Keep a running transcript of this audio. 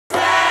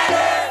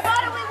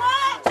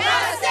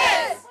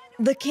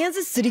The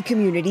Kansas City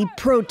community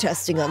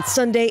protesting on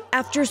Sunday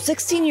after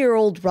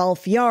 16-year-old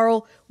Ralph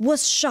Yarl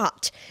was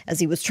shot as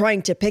he was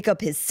trying to pick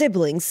up his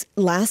siblings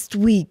last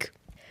week.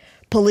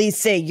 Police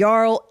say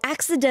Yarl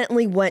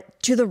accidentally went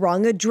to the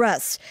wrong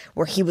address,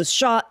 where he was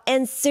shot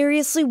and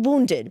seriously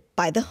wounded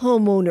by the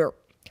homeowner.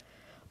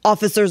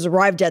 Officers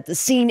arrived at the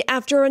scene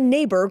after a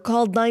neighbor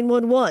called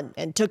 911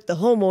 and took the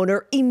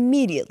homeowner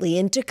immediately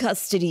into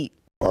custody.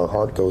 Our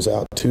heart goes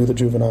out to the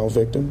juvenile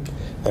victim,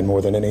 and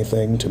more than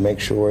anything, to make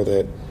sure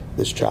that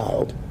this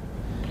child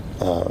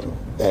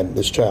and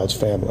this child's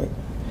family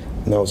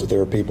knows that there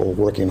are people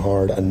working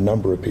hard, a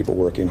number of people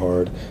working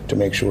hard, to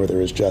make sure there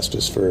is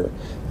justice for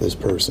this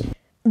person.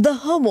 The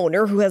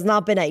homeowner, who has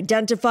not been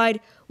identified,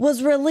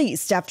 was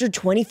released after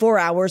 24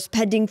 hours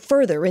pending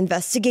further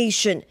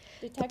investigation.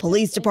 The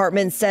police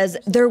department says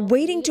they're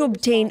waiting to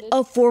obtain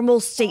a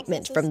formal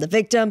statement from the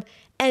victim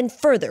and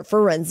further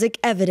forensic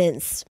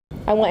evidence.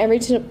 I want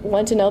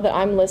everyone to know that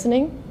I'm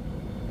listening,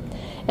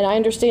 and I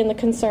understand the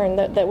concern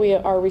that we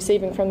are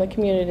receiving from the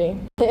community.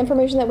 The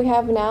information that we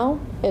have now,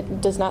 it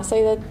does not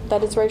say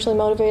that it's racially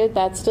motivated.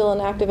 That's still an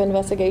active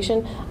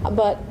investigation.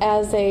 But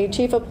as a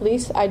chief of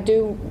police, I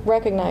do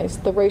recognize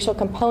the racial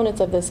components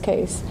of this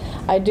case.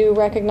 I do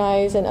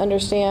recognize and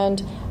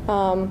understand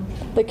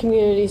the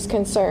community's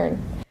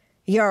concern.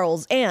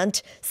 Yarl's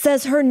aunt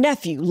says her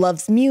nephew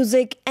loves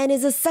music and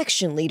is a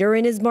section leader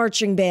in his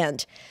marching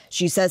band.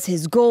 She says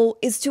his goal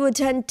is to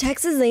attend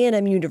Texas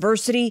A&M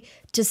University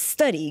to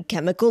study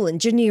chemical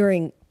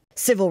engineering.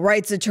 Civil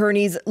rights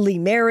attorneys Lee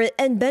Merritt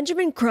and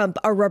Benjamin Crump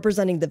are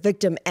representing the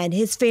victim and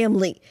his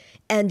family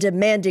and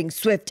demanding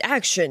swift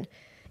action,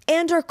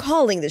 and are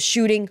calling the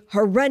shooting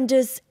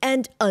horrendous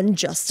and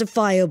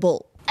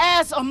unjustifiable.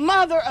 As a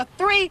mother of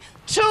 3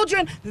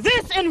 children,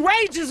 this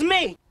enrages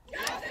me.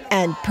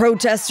 And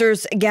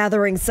protesters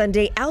gathering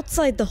Sunday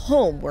outside the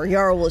home where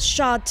Yarl was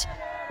shot,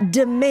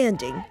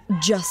 demanding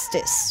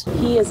justice.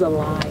 He is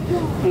alive.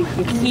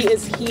 He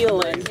is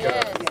healing.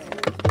 Yes.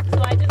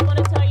 So I just want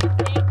to tell you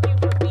thank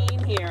you for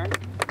being here,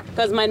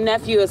 because my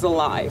nephew is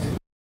alive.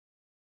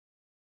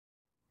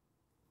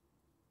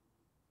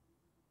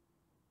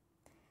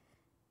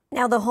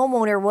 Now, the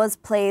homeowner was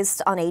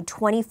placed on a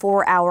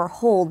 24-hour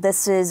hold.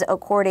 This is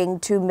according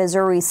to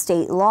Missouri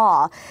state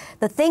law.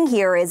 The thing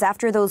here is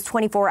after those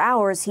 24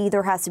 hours, he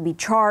either has to be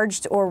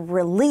charged or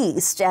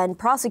released. And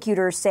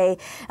prosecutors say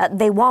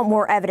they want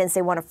more evidence.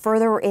 They want a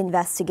further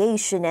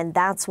investigation. And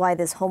that's why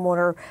this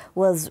homeowner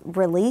was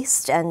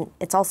released. And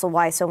it's also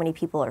why so many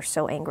people are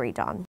so angry, Don.